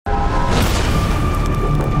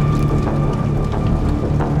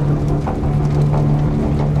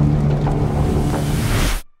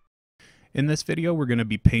In this video, we're going to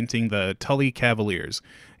be painting the Tully Cavaliers,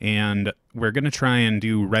 and we're going to try and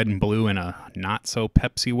do red and blue in a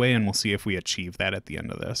not-so-Pepsi way, and we'll see if we achieve that at the end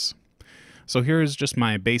of this. So here's just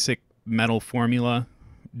my basic metal formula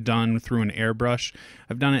done through an airbrush.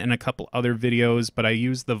 I've done it in a couple other videos, but I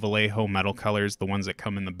use the Vallejo metal colors, the ones that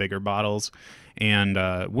come in the bigger bottles, and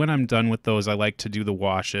when I'm done with those, I like to do the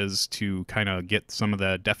washes to kind of get some of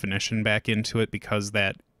the definition back into it, because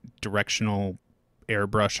that directional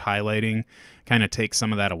airbrush highlighting kind of takes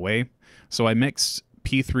some of that away. So I mixed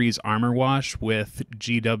P3's Armor Wash with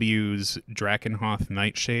GW's Drakenhoth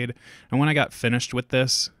Nightshade, and when I got finished with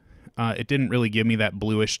this, it didn't really give me that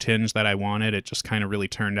bluish tinge that I wanted. It just kind of really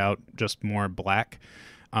turned out just more black,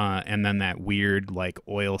 and then that weird like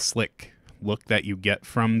oil slick look that you get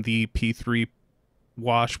from the P3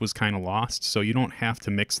 wash was kind of lost. So you don't have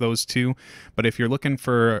to mix those two, but if you're looking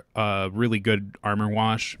for a really good armor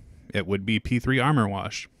wash, it would be P3 Armor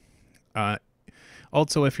Wash.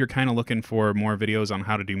 Also, if you're kind of looking for more videos on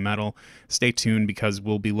how to do metal, stay tuned, because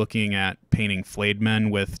we'll be looking at painting flayed men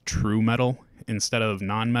with true metal instead of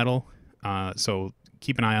non-metal. So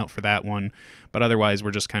keep an eye out for that one. But otherwise,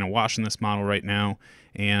 we're just kind of washing this model right now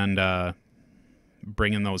and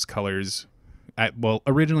bringing those colors. Well,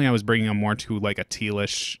 originally I was bringing them more to like a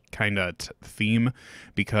tealish kind of theme,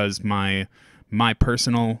 because my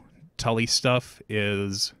personal Tully stuff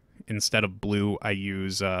is, instead of blue, I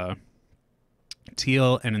use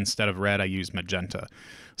teal, and instead of red, I use magenta.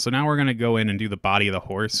 So now we're going to go in and do the body of the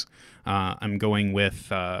horse. I'm going with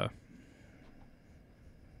the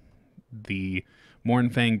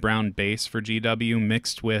Mournfang brown base for GW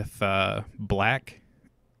mixed with black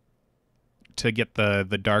to get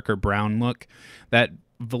the darker brown look. That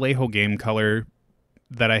Vallejo game color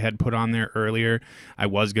that I had put on there earlier, I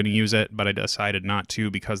was going to use it, but I decided not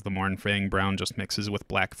to, because the Mournfang brown just mixes with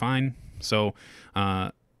black fine. So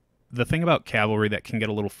the thing about cavalry that can get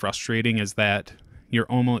a little frustrating is that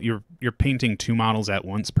you're painting two models at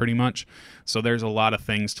once pretty much. So there's a lot of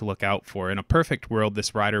things to look out for. In a perfect world,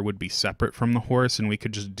 this rider would be separate from the horse, and we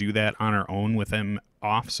could just do that on our own with him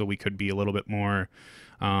off, so we could be a little bit more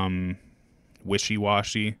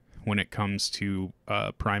wishy-washy when it comes to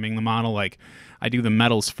priming the model. Like, I do the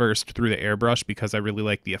metals first through the airbrush because I really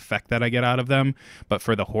like the effect that I get out of them. But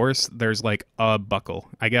for the horse, there's like a buckle.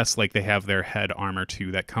 I guess like they have their head armor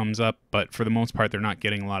too that comes up, but for the most part, they're not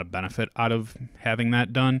getting a lot of benefit out of having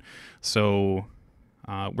that done. So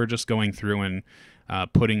we're just going through and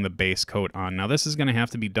putting the base coat on. Now, this is going to have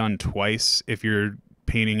to be done twice if you're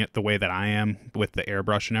painting it the way that I am with the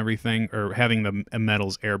airbrush and everything, or having the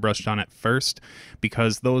metals airbrushed on it first,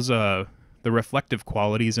 because those the reflective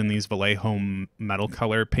qualities in these Vallejo metal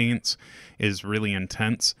color paints is really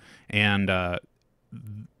intense, and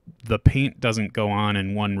the paint doesn't go on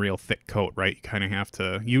in one real thick coat, right? You kind of have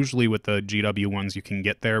to, usually with the GW ones, you can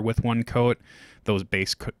get there with one coat, those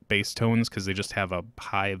base tones, because they just have a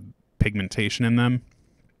high pigmentation in them.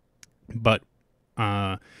 But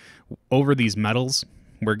over these metals,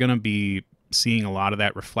 we're going to be seeing a lot of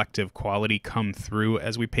that reflective quality come through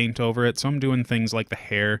as we paint over it. So I'm doing things like the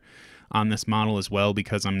hair on this model as well,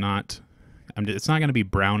 because it's not going to be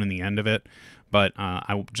brown in the end of it, but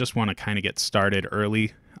I just want to kind of get started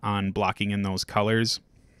early on blocking in those colors.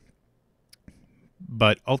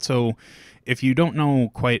 But also, if you don't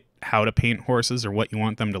know quite how to paint horses or what you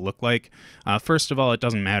want them to look like, first of all, it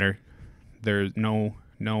doesn't matter. There's no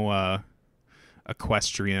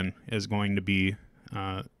equestrian is going to be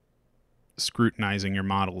scrutinizing your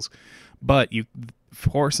models, but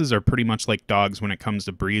horses are pretty much like dogs when it comes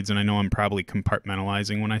to breeds, and I know I'm probably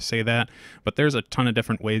compartmentalizing when I say that, but there's a ton of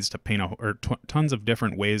different ways to paint tons of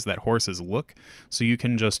different ways that horses look. So you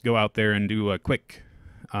can just go out there and do a quick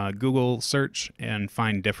Google search and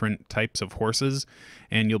find different types of horses,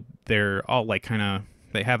 and they're all like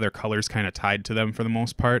they have their colors kind of tied to them for the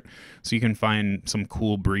most part. So you can find some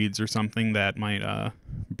cool breeds or something that might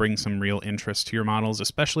bring some real interest to your models,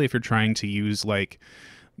 especially if you're trying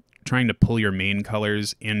to pull your main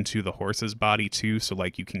colors into the horse's body too. So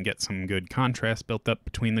like you can get some good contrast built up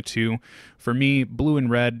between the two. For me, blue and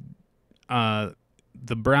red, the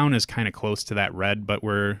brown is kind of close to that red, but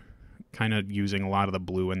we're kind of using a lot of the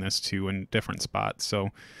blue in this too in different spots. So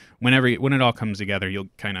when it all comes together, you'll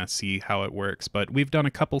kind of see how it works. But we've done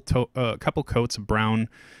a couple coats of brown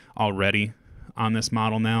already on this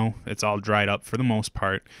model now. It's all dried up for the most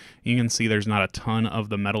part. You can see there's not a ton of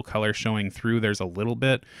the metal color showing through. There's a little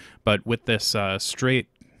bit, but with this straight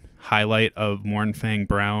highlight of Mournfang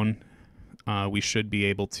brown, we should be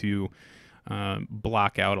able to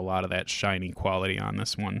block out a lot of that shiny quality on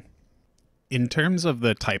this one. In terms of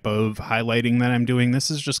the type of highlighting that I'm doing,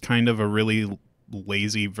 this is just kind of a really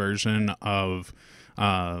lazy version of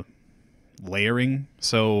layering.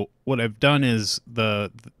 So what I've done is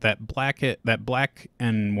that black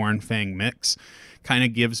and Mournfang mix kind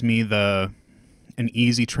of gives me an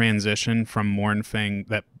easy transition from Mournfang,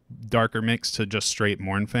 that darker mix, to just straight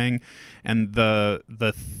Mournfang, and the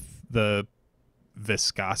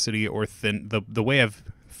viscosity or the way I've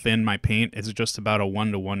thinned my paint is just about a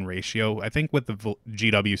 1-to-1 ratio. I think with the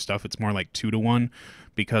GW stuff it's more like 2-to-1,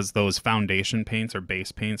 because those foundation paints, or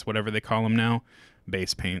base paints, whatever they call them now,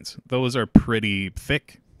 base paints, those are pretty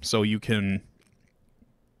thick, so you can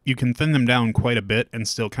thin them down quite a bit and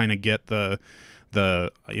still kind of get the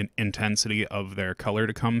intensity of their color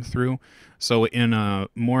to come through. So in a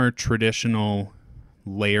more traditional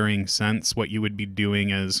layering sense, what you would be doing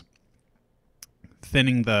is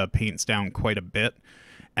thinning the paints down quite a bit,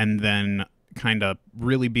 and then kind of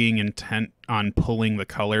really being intent on pulling the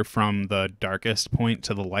color from the darkest point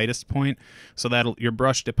to the lightest point, so that your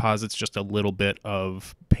brush deposits just a little bit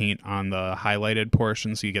of paint on the highlighted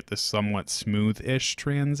portion, so you get this somewhat smooth-ish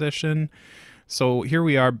transition. So here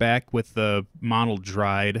we are back with the model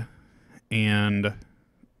dried, and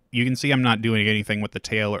you can see I'm not doing anything with the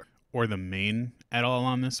tail or the mane at all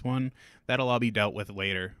on this one. That'll all be dealt with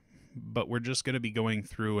later, but we're just going to be going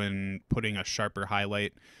through and putting a sharper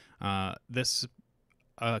highlight. This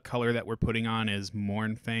color that we're putting on is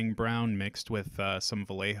Mournfang brown mixed with some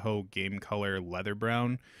Vallejo Game Color leather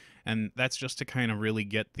brown, and that's just to kind of really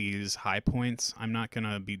get these high points. I'm not going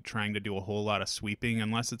to be trying to do a whole lot of sweeping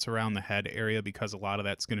unless it's around the head area, because a lot of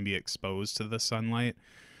that's going to be exposed to the sunlight.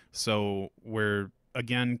 So we're,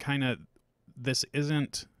 again, kind of, this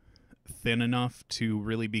isn't thin enough to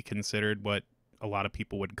really be considered what a lot of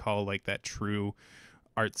people would call like that true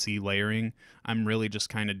artsy layering. I'm really just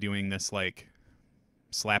kind of doing this like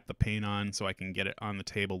slap the paint on so I can get it on the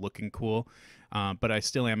table looking cool, but I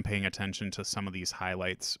still am paying attention to some of these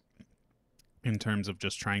highlights in terms of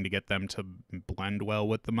just trying to get them to blend well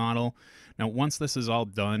with the model. Now once this is all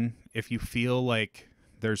done, if you feel like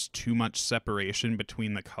there's too much separation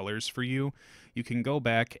between the colors for you, you can go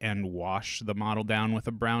back and wash the model down with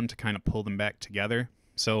a brown to kind of pull them back together.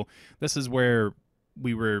 So this is where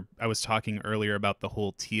I was talking earlier about the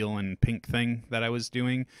whole teal and pink thing that I was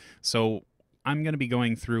doing. So I'm going to be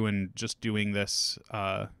going through and just doing this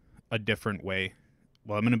a different way.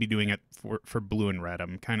 Well, I'm going to be doing it for blue and red.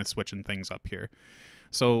 I'm kind of switching things up here.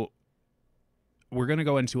 So we're going to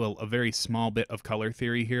go into a very small bit of color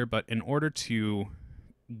theory here, but in order to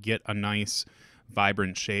get a nice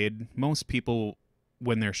vibrant shade, most people,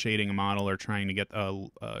 when they're shading a model or trying to get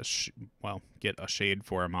get a shade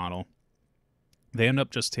for a model, they end up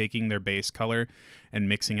just taking their base color and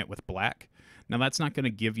mixing it with black. Now that's not going to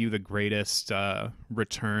give you the greatest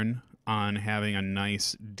return on having a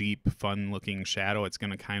nice, deep, fun-looking shadow. It's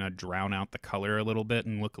going to kind of drown out the color a little bit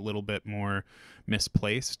and look a little bit more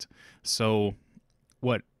misplaced. So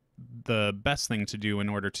what the best thing to do in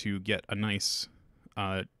order to get a nice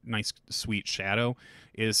sweet shadow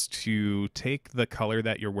is to take the color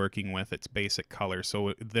that you're working with, its basic color.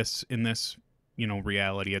 So in this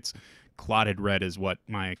reality, it's clotted red is what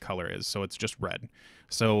my color is, so it's just red.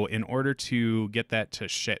 So in order to get that to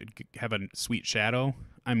have a sweet shadow,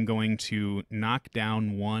 I'm going to knock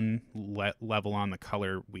down one level on the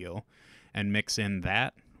color wheel and mix in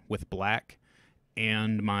that with black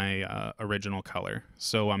and my original color.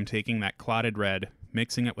 So I'm taking that clotted red,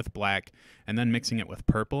 mixing it with black, and then mixing it with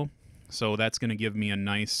purple. So that's going to give me a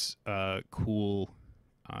nice, cool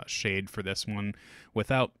shade for this one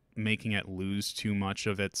without making it lose too much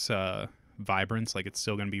of its vibrance. Like, it's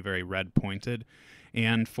still going to be very red pointed.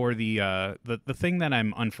 And for the thing that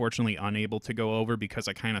I'm unfortunately unable to go over, because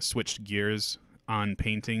I kind of switched gears on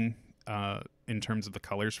painting in terms of the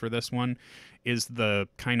colors for this one, is the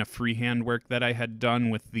kind of freehand work that I had done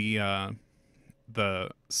with the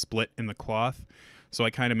split in the cloth. So I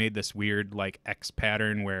kind of made this weird like X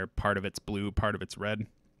pattern where part of it's blue, part of it's red.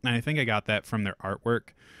 And I think I got that from their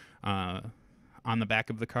artwork on the back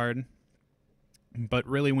of the card. But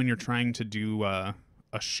really, when you're trying to do a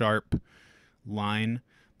sharp line,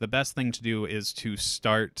 the best thing to do is to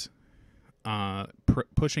start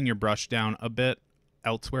pushing your brush down a bit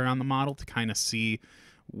elsewhere on the model to kind of see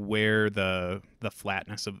where the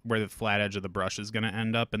flatness of where the flat edge of the brush is going to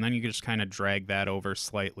end up, and then you can just kind of drag that over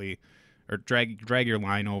slightly, or drag your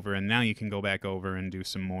line over, and now you can go back over and do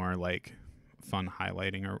some more like fun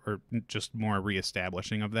highlighting or just more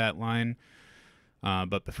reestablishing of that line.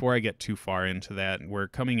 But before I get too far into that, we're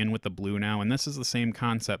coming in with the blue now, and this is the same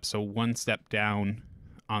concept. So one step down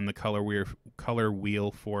on the color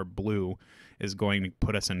wheel for blue is going to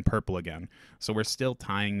put us in purple again. So we're still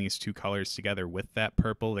tying these two colors together with that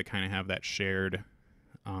purple that kind of have that shared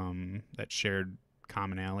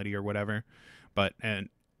commonality or whatever. But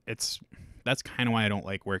that's kind of why I don't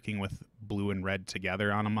like working with blue and red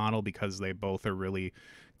together on a model, because they both are really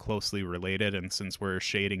closely related. And since we're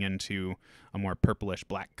shading into a more purplish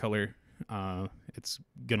black color, it's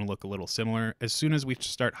going to look a little similar. As soon as we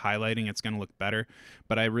start highlighting, it's going to look better.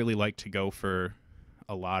 But I really like to go for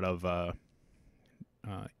a lot of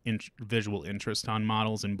visual interest on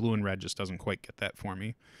models, and blue and red just doesn't quite get that for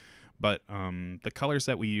me. But the colors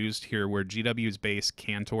that we used here were GW's base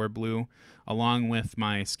Cantor blue, along with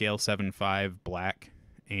my scale 7.5 black,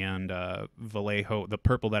 and Vallejo. The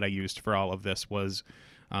purple that I used for all of this was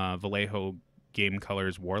Vallejo Game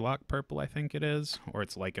Colors Warlock purple, I think it is, or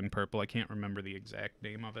it's Lichen purple. I can't remember the exact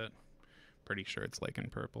name of it. Pretty sure it's Lichen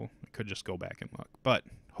purple. I could just go back and look, but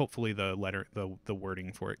hopefully the the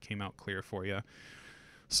wording for it came out clear for you.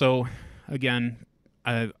 So again,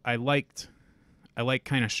 I like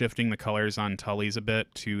kind of shifting the colors on Tully's a bit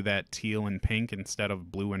to that teal and pink instead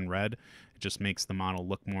of blue and red. It just makes the model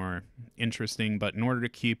look more interesting. But in order to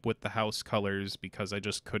keep with the house colors, because I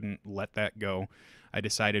just couldn't let that go, I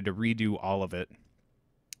decided to redo all of it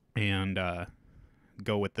and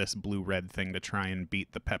go with this blue-red thing to try and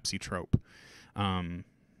beat the Pepsi trope.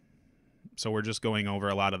 So we're just going over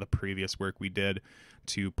a lot of the previous work we did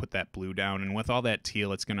to put that blue down. And with all that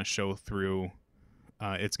teal, it's going to show through.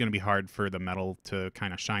 It's going to be hard for the metal to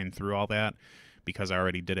kind of shine through all that, because I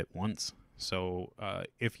already did it once. So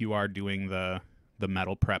if you are doing the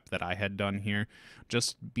metal prep that I had done here,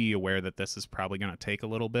 just be aware that this is probably going to take a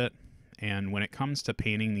little bit. And when it comes to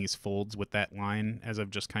painting these folds with that line, as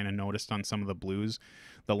I've just kind of noticed on some of the blues,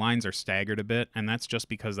 the lines are staggered a bit, and that's just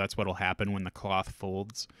because that's what will happen when the cloth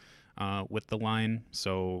folds with the line.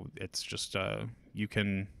 So it's just, you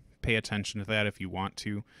can pay attention to that if you want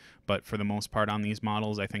to, but for the most part on these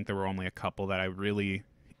models, I think there were only a couple that I really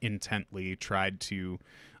intently tried to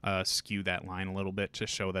skew that line a little bit to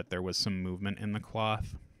show that there was some movement in the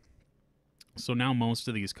cloth. So now most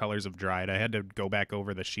of these colors have dried. I had to go back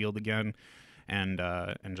over the shield again and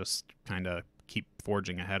just kind of keep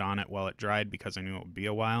forging ahead on it while it dried, because I knew it would be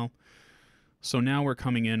a while. So now we're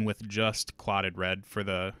coming in with just clotted red for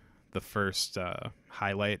the first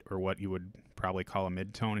highlight, or what you would probably call a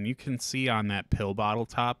mid-tone. And you can see on that pill bottle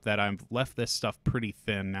top that I've left this stuff pretty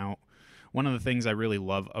thin. Now, one of the things I really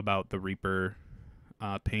love about the Reaper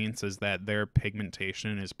paints is that their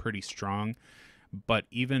pigmentation is pretty strong, but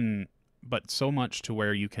so much to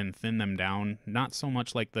where you can thin them down. Not so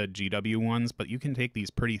much like the GW ones, but you can take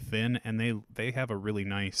these pretty thin, and they have a really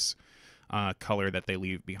nice color that they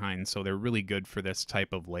leave behind. So they're really good for this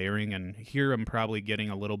type of layering. And here I'm probably getting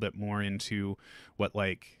a little bit more into what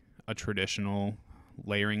like a traditional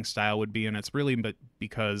layering style would be, and it's really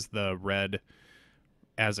because the red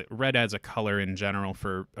as a color in general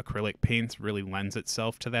for acrylic paints really lends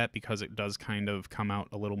itself to that, because it does kind of come out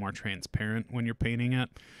a little more transparent when you're painting it.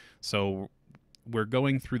 So we're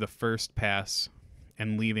going through the first pass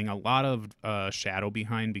and leaving a lot of shadow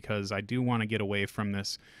behind, because I do want to get away from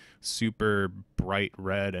this super bright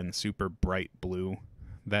red and super bright blue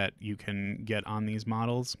that you can get on these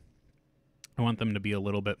models. I want them to be a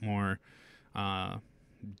little bit more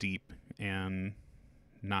deep and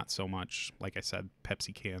not so much, like I said,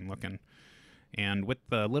 Pepsi can looking. And with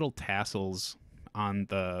the little tassels on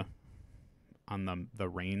the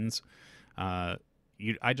reins,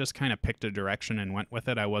 I just kind of picked a direction and went with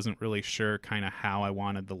it. I wasn't really sure kind of how I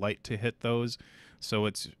wanted the light to hit those. So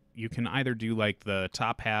you can either do like the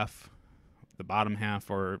top half, the bottom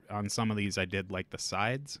half, or on some of these I did like the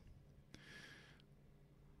sides.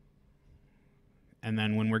 And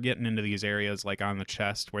then when we're getting into these areas like on the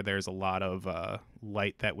chest where there's a lot of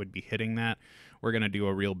light that would be hitting that, we're going to do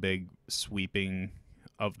a real big sweeping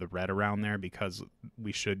of the red around there, because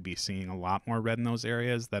we should be seeing a lot more red in those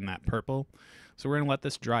areas than that purple. So we're going to let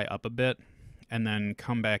this dry up a bit and then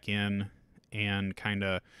come back in and kind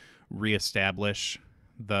of reestablish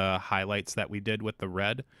the highlights that we did with the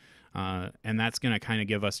red. And that's going to kind of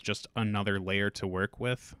give us just another layer to work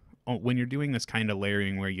with. When you're doing this kind of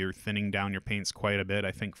layering where you're thinning down your paints quite a bit,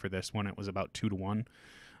 I think for this one it was about 2 to 1,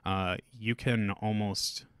 you can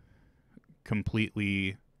almost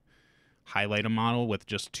completely highlight a model with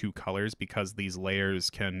just 2 colors, because these layers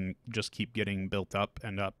can just keep getting built up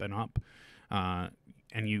and up and up.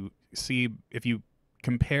 And you see, if you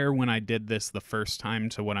compare when I did this the first time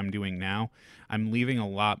to what I'm doing now, I'm leaving a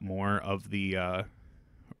lot more of the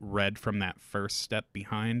red from that first step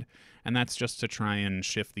behind, and that's just to try and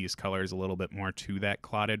shift these colors a little bit more to that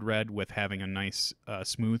clotted red with having a nice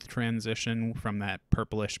smooth transition from that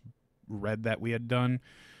purplish red that we had done,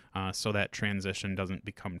 so that transition doesn't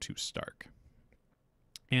become too stark.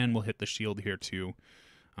 And we'll hit the shield here too.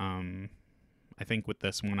 I think with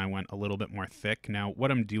this one I went a little bit more thick. Now what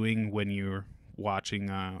I'm doing when you're watching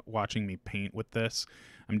me paint with this,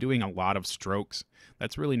 I'm doing a lot of strokes.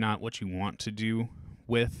 That's really not what you want to do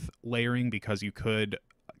with layering, because you could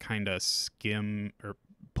kind of skim or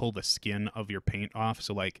pull the skin of your paint off.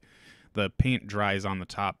 So like the paint dries on the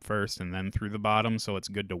top first and then through the bottom, so it's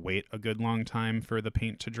good to wait a good long time for the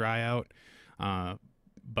paint to dry out.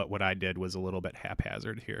 But what I did was a little bit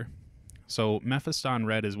haphazard here. So Mephiston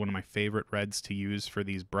Red is one of my favorite reds to use for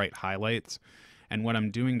these bright highlights. And what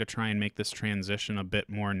I'm doing to try and make this transition a bit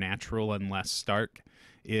more natural and less stark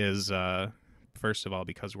is, first of all,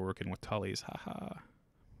 because we're working with Tully's, haha.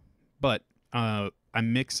 But I'm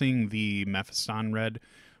mixing the Mephiston Red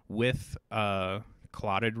with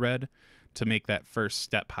clotted red to make that first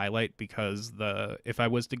step highlight, because if I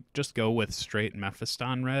was to just go with straight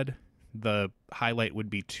Mephiston Red, the highlight would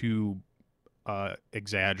be too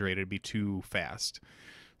exaggerated, be too fast.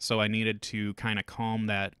 So I needed to kind of calm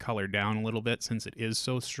that color down a little bit since it is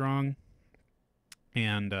so strong,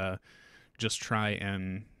 and just try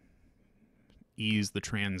and ease the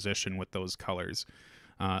transition with those colors.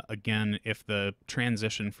 Again, if the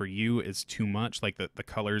transition for you is too much, like the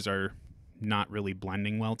colors are not really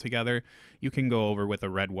blending well together, you can go over with a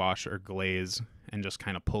red wash or glaze and just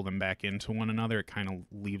kind of pull them back into one another. It kind of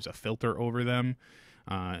leaves a filter over them,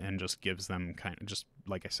 and just gives them kind of, just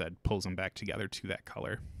like I said, pulls them back together to that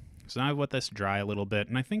color. So now I've let this dry a little bit,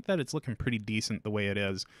 and I think that it's looking pretty decent the way it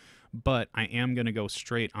is, but I am going to go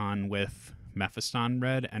straight on with Mephiston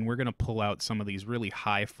Red, and we're going to pull out some of these really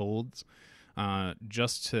high folds,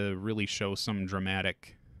 just to really show some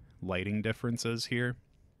dramatic lighting differences here.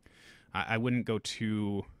 I wouldn't go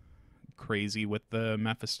too crazy with the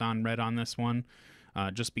Mephiston Red on this one,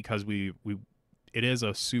 just because it is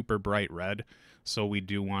a super bright red, so we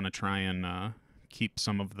do want to try and keep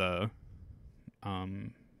some of the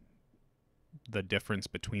difference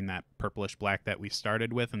between that purplish black that we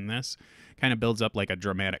started with and this. Kind of builds up like a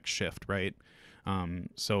dramatic shift, right?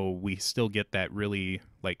 So we still get that really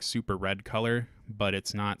like super red color, but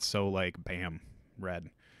it's not so like bam red.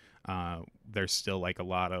 There's still like a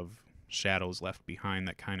lot of shadows left behind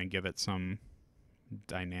that kind of give it some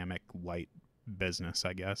dynamic light business,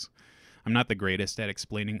 I guess. I'm not the greatest at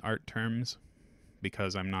explaining art terms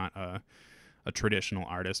because I'm not a traditional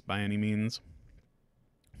artist by any means,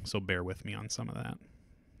 so bear with me on some of that.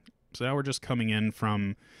 So now we're just coming in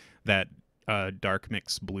from that dark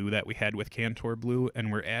mix blue that we had with Cantor Blue,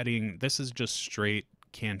 and we're adding, this is just straight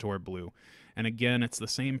Cantor Blue. And again, it's the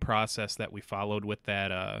same process that we followed with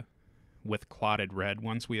that with clotted red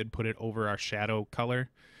once we had put it over our shadow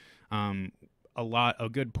color. A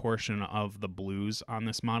good portion of the blues on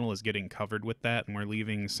this model is getting covered with that, and we're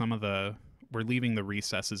leaving the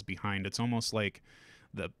recesses behind. It's almost like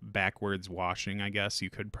the backwards washing, I guess you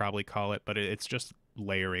could probably call it, but it's just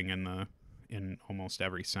layering in almost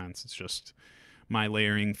every sense. It's just my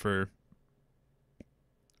layering for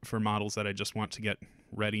models that I just want to get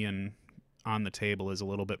ready and on the table is a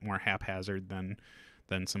little bit more haphazard than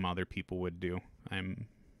some other people would do. I'm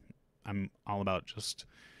all about just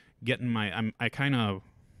getting I kind of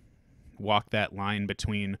walk that line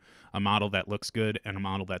between a model that looks good and a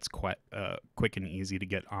model that's quite quick and easy to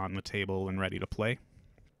get on the table and ready to play.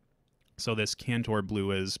 So this Cantor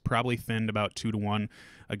Blue is probably thinned about 2 to 1.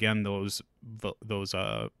 Again, those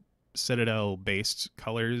Citadel-based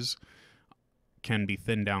colors can be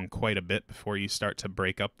thinned down quite a bit before you start to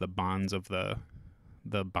break up the bonds of the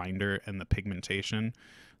binder and the pigmentation.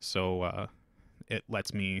 So it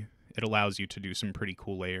allows you to do some pretty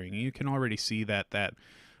cool layering. You can already see that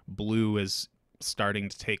blue is starting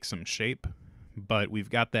to take some shape, but we've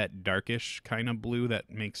got that darkish kind of blue that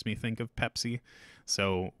makes me think of Pepsi.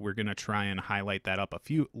 So we're going to try and highlight that up a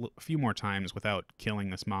few more times without killing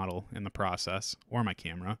this model in the process, or my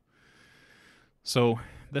camera. So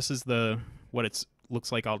this is what it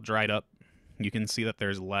looks like all dried up. You can see that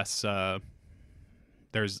there's less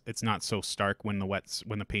it's not so stark when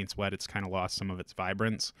the paint's wet. It's kind of lost some of its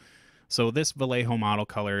vibrance. So this Vallejo model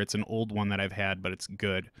color, it's an old one that I've had, but it's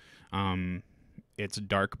good. It's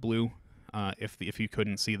dark blue. If you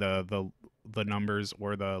couldn't see the numbers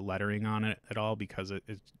or the lettering on it at all, because it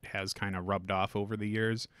has kind of rubbed off over the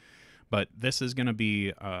years. But this is going to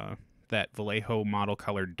be that Vallejo model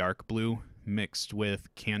color dark blue mixed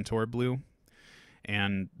with Cantor Blue.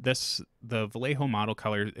 And the Vallejo model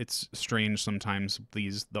color, it's strange sometimes,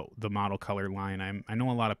 the model color line. I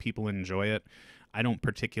know a lot of people enjoy it. I don't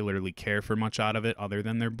particularly care for much out of it other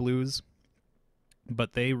than their blues,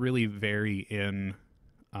 but they really vary in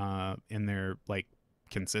their like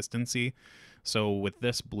consistency. So with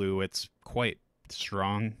this blue, it's quite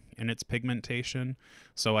strong in its pigmentation.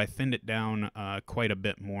 So I thinned it down quite a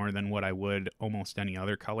bit more than what I would almost any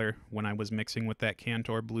other color when I was mixing with that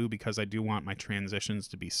Cantor blue, because I do want my transitions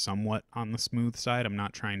to be somewhat on the smooth side. I'm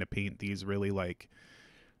not trying to paint these really like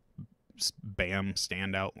bam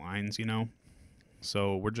standout lines, you know.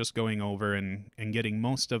 So we're just going over and getting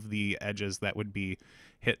most of the edges that would be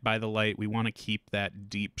hit by the light. We want to keep that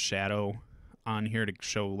deep shadow on here to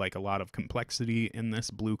show like a lot of complexity in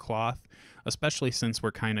this blue cloth, especially since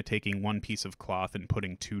we're kind of taking one piece of cloth and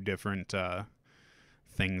putting two different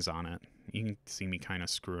things on it. You can see me kind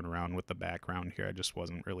of screwing around with the background here. I just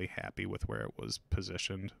wasn't really happy with where it was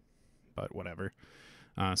positioned, but whatever.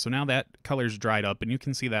 So now that color's dried up, and you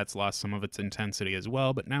can see that's lost some of its intensity as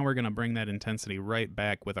well, but now we're going to bring that intensity right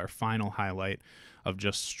back with our final highlight of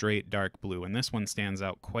just straight dark blue. And this one stands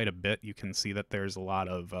out quite a bit. You can see that there's a lot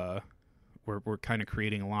of we're kind of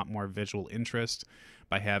creating a lot more visual interest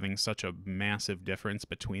by having such a massive difference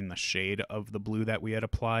between the shade of the blue that we had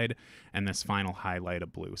applied and this final highlight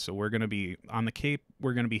of blue. So we're going to be, on the cape,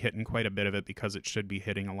 we're going to be hitting quite a bit of it because it should be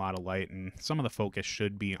hitting a lot of light, and some of the focus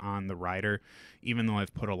should be on the rider, even though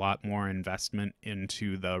I've put a lot more investment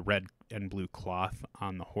into the red and blue cloth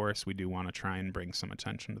on the horse. We do want to try and bring some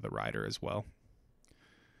attention to the rider as well.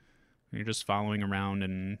 You're just following around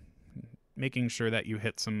and making sure that you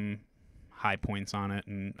hit some high points on it,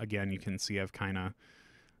 and again, you can see I've kind of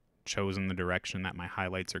chosen the direction that my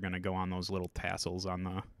highlights are going to go on those little tassels on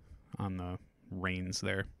the reins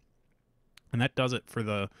there. And that does it for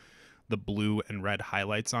the blue and red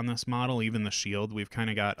highlights on this model. Even the shield, we've kind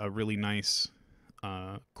of got a really nice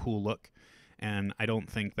cool look, and I don't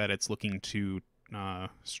think that it's looking too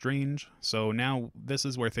strange. So now this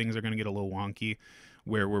is where things are going to get a little wonky,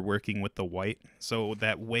 where we're working with the white. So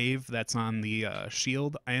that wave that's on the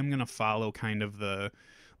shield, I am going to follow kind of the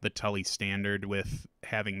Tully standard with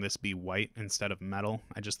having this be white instead of metal.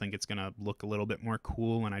 I just think it's going to look a little bit more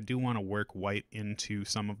cool, and I do want to work white into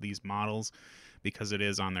some of these models because it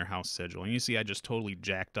is on their house sigil. And you see I just totally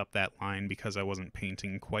jacked up that line because I wasn't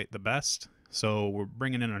painting quite the best. So we're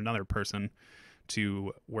bringing in another person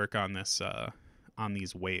to work on this on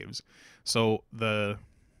these waves. So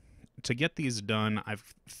to get these done,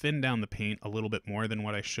 I've thinned down the paint a little bit more than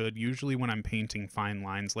what I should. Usually when I'm painting fine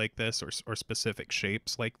lines like this or specific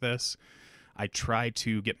shapes like this, I try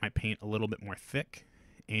to get my paint a little bit more thick.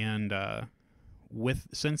 And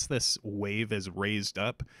since this wave is raised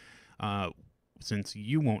up, since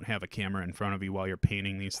you won't have a camera in front of you while you're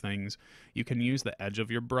painting these things, you can use the edge of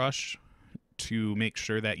your brush to make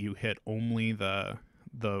sure that you hit only the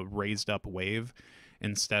raised up wave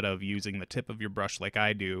instead of using the tip of your brush like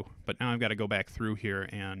I do. But now I've got to go back through here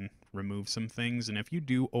and remove some things. And if you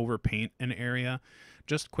do overpaint an area,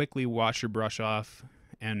 just quickly wash your brush off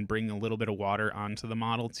and bring a little bit of water onto the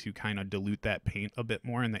model to kind of dilute that paint a bit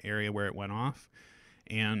more in the area where it went off.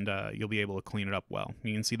 And you'll be able to clean it up well.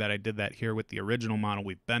 You can see that I did that here with the original model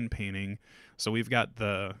we've been painting. So we've got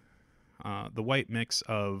the white mix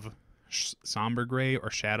of somber gray or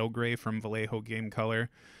shadow gray from Vallejo Game Color,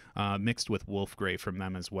 mixed with wolf gray from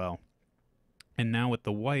them as well. And now with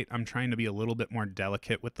the white, I'm trying to be a little bit more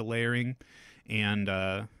delicate with the layering, and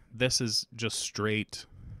this is just straight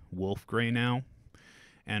wolf gray now.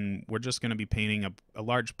 And we're just going to be painting a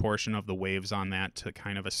large portion of the waves on that to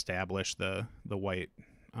kind of establish the white,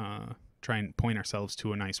 try and point ourselves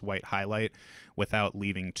to a nice white highlight without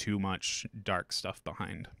leaving too much dark stuff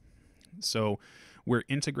behind. So we're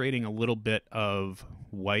integrating a little bit of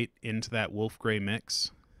white into that wolf gray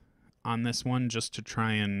mix on this one just to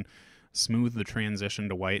try and smooth the transition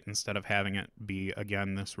to white instead of having it be,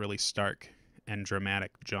 again, this really stark and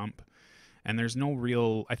dramatic jump. And there's no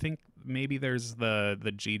real, I think maybe there's the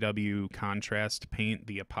GW contrast paint,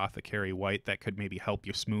 the Apothecary White, that could maybe help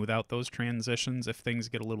you smooth out those transitions if things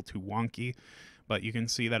get a little too wonky. But you can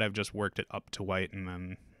see that I've just worked it up to white, and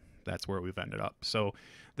then that's where we've ended up. So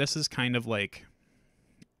this is kind of like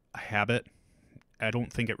a habit. I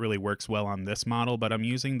don't think it really works well on this model, but I'm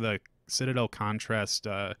using the Citadel Contrast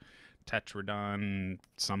Tetradon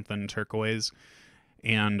something turquoise,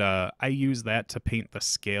 and I use that to paint the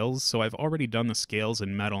scales. So I've already done the scales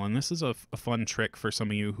in metal, and this is a fun trick for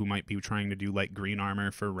some of you who might be trying to do like green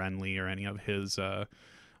armor for Renly or any of his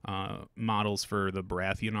models for the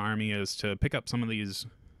Baratheon army, is to pick up some of these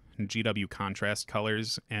GW contrast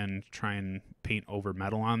colors and try and paint over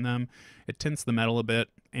metal on them. It tints the metal a bit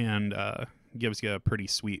and gives you a pretty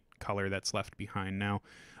sweet color that's left behind. Now,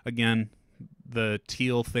 again, the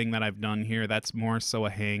teal thing that I've done here, that's more so a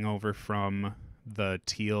hangover from the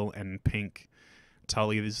teal and pink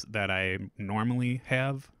Tullys that I normally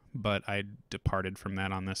have, but I departed from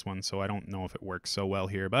that on this one, so I don't know if it works so well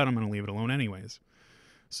here, but I'm going to leave it alone anyways.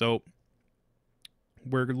 So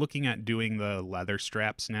we're looking at doing the leather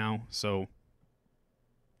straps now. So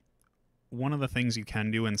one of the things you can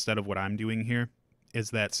do instead of what I'm doing here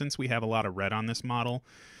is that since we have a lot of red on this model,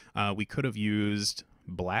 we could have used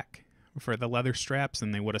black for the leather straps,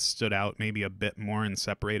 and they would have stood out maybe a bit more and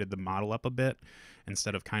separated the model up a bit,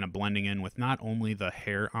 instead of kind of blending in with not only the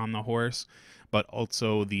hair on the horse, but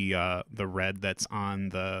also the red that's on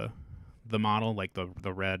the model, like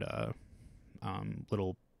the red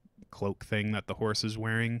little cloak thing that the horse is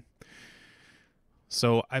wearing.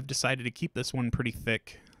 So I've decided to keep this one pretty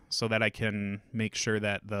thick so that I can make sure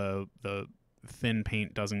that the thin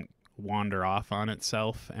paint doesn't wander off on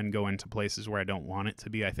itself and go into places where I don't want it to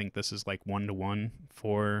be. I think this is like 1-to-1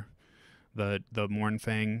 for the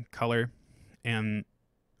Mournfang color. And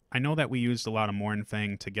I know that we used a lot of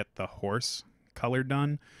Mournfang to get the horse color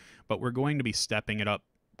done, but we're going to be stepping it up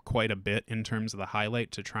quite a bit in terms of the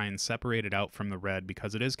highlight to try and separate it out from the red,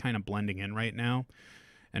 because it is kind of blending in right now.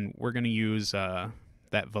 And we're going to use that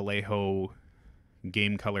Vallejo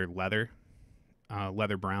game color leather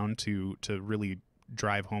brown to really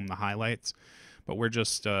drive home the highlights. But we're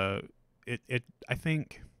just I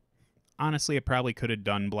think honestly it probably could have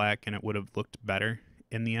done black and it would have looked better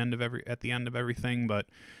at the end of everything, but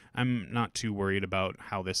I'm not too worried about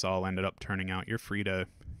how this all ended up turning out. You're free to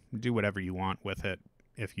do whatever you want with it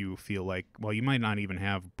if you feel like, well, you might not even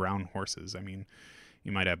have brown horses. I mean,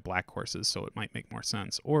 you might have black horses, so it might make more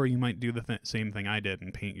sense. Or you might do the same thing I did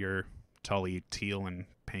and paint your Tully teal and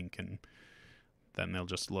pink, and then they'll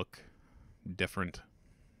just look different.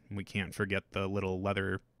 We can't forget the little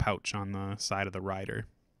leather pouch on the side of the rider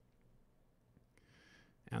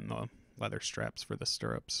and the leather straps for the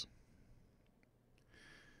stirrups.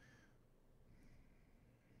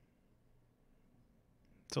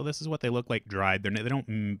 So this is what they look like dried. They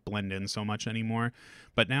don't blend in so much anymore.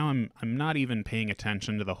 But now I'm not even paying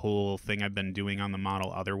attention to the whole thing I've been doing on the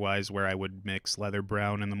model otherwise, where I would mix leather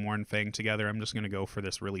brown and the Mournfang together. I'm just going to go for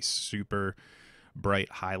this really super bright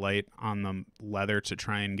highlight on the leather to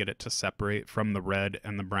try and get it to separate from the red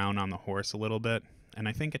and the brown on the horse a little bit. And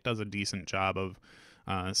I think it does a decent job of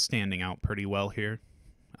standing out pretty well here.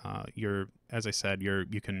 As I said,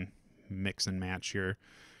 you can mix and match your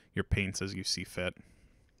paints as you see fit.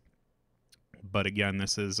 But again,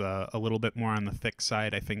 this is a little bit more on the thick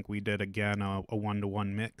side. I think we did, again, a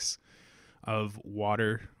 1-to-1 mix of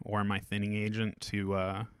water or my thinning agent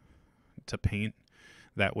to paint.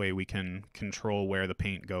 That way we can control where the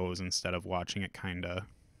paint goes instead of watching it kind of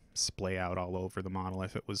splay out all over the model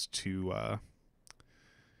if it was too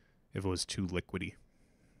liquidy.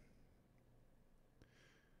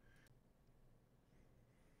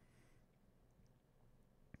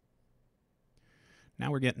 Now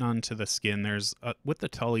we're getting on to the skin. There's with the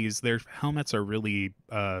Tullys, their helmets are really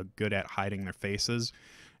good at hiding their faces.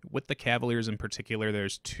 With the Cavaliers in particular,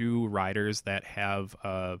 there's two riders that have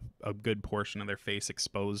a good portion of their face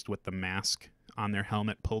exposed with the mask on their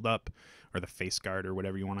helmet pulled up, or the face guard, or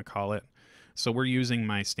whatever you want to call it. So we're using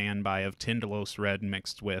my standby of Tindalos Red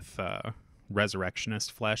mixed with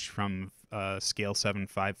Resurrectionist Flesh from Scale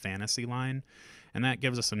 7.5 Fantasy line, and that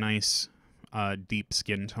gives us a nice deep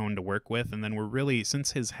skin tone to work with. And then we're really,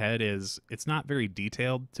 since his head it's not very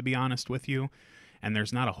detailed, to be honest with you, and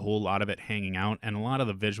there's not a whole lot of it hanging out, and a lot of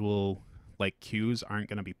the visual cues aren't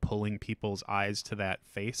going to be pulling people's eyes to that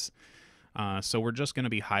face. So we're just going to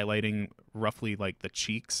be highlighting roughly the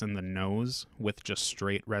cheeks and the nose with just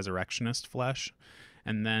straight Resurrectionist Flesh.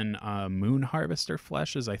 And then Moon Harvester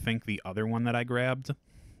Flesh is, I think, the other one that I grabbed.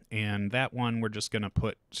 And that one, we're just going to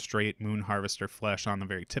put straight Moon Harvester Flesh on the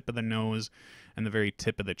very tip of the nose and the very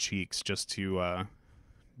tip of the cheeks, just to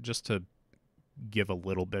give a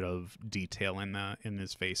little bit of detail in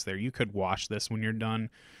his face there. You could wash this when you're done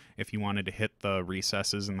if you wanted to hit the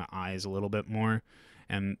recesses in the eyes a little bit more.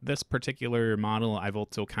 And this particular model, I've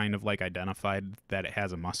also kind of identified that it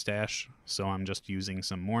has a mustache, so I'm just using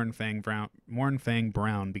some Mournfang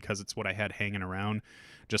brown because it's what I had hanging around,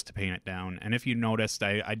 just to paint it down. And if you noticed,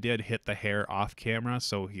 I did hit the hair off camera,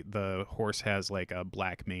 so the horse has a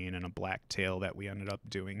black mane and a black tail that we ended up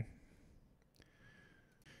doing.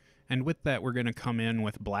 And with that, we're going to come in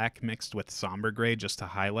with black mixed with somber gray just to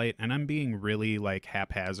highlight. And I'm being really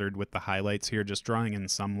haphazard with the highlights here, just drawing in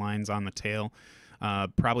some lines on the tail.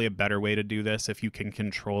 Probably a better way to do this, if you can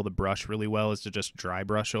control the brush really well, is to just dry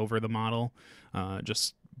brush over the model.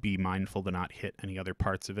 Just be mindful to not hit any other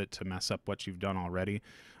parts of it to mess up what you've done already.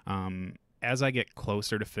 As I get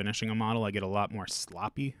closer to finishing a model, I get a lot more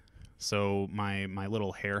sloppy. So my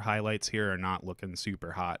little hair highlights here are not looking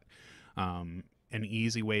super hot. An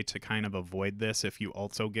easy way to kind of avoid this, if you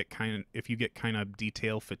get kind of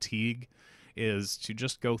detail fatigue, is to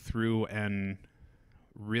just go through and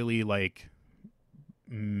really like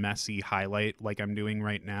messy highlight like I'm doing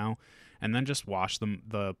right now, and then just wash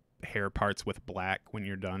the hair parts with black when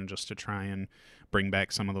you're done, just to try and bring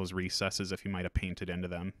back some of those recesses if you might have painted into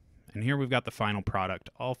them. And here we've got the final product,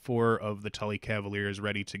 all 4 of the Tully Cavaliers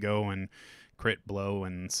ready to go and crit, blow,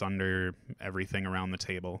 and sunder everything around the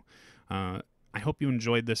table. I hope you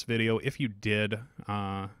enjoyed this video. If you did,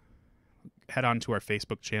 head on to our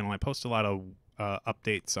Facebook channel. I post a lot of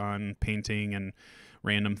updates on painting and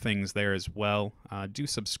random things there as well. Do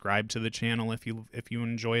subscribe to the channel if you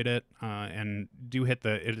enjoyed it, and do hit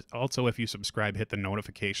also, if you subscribe, hit the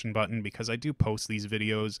notification button, because I do post these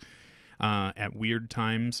videos at weird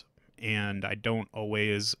times, and I don't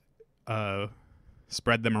always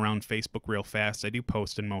spread them around Facebook real fast. I do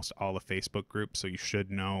post in most all the Facebook groups, so you should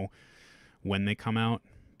know when they come out.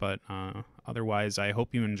 But otherwise, I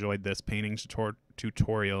hope you enjoyed this painting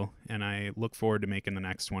tutorial, and I look forward to making the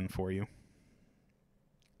next one for you.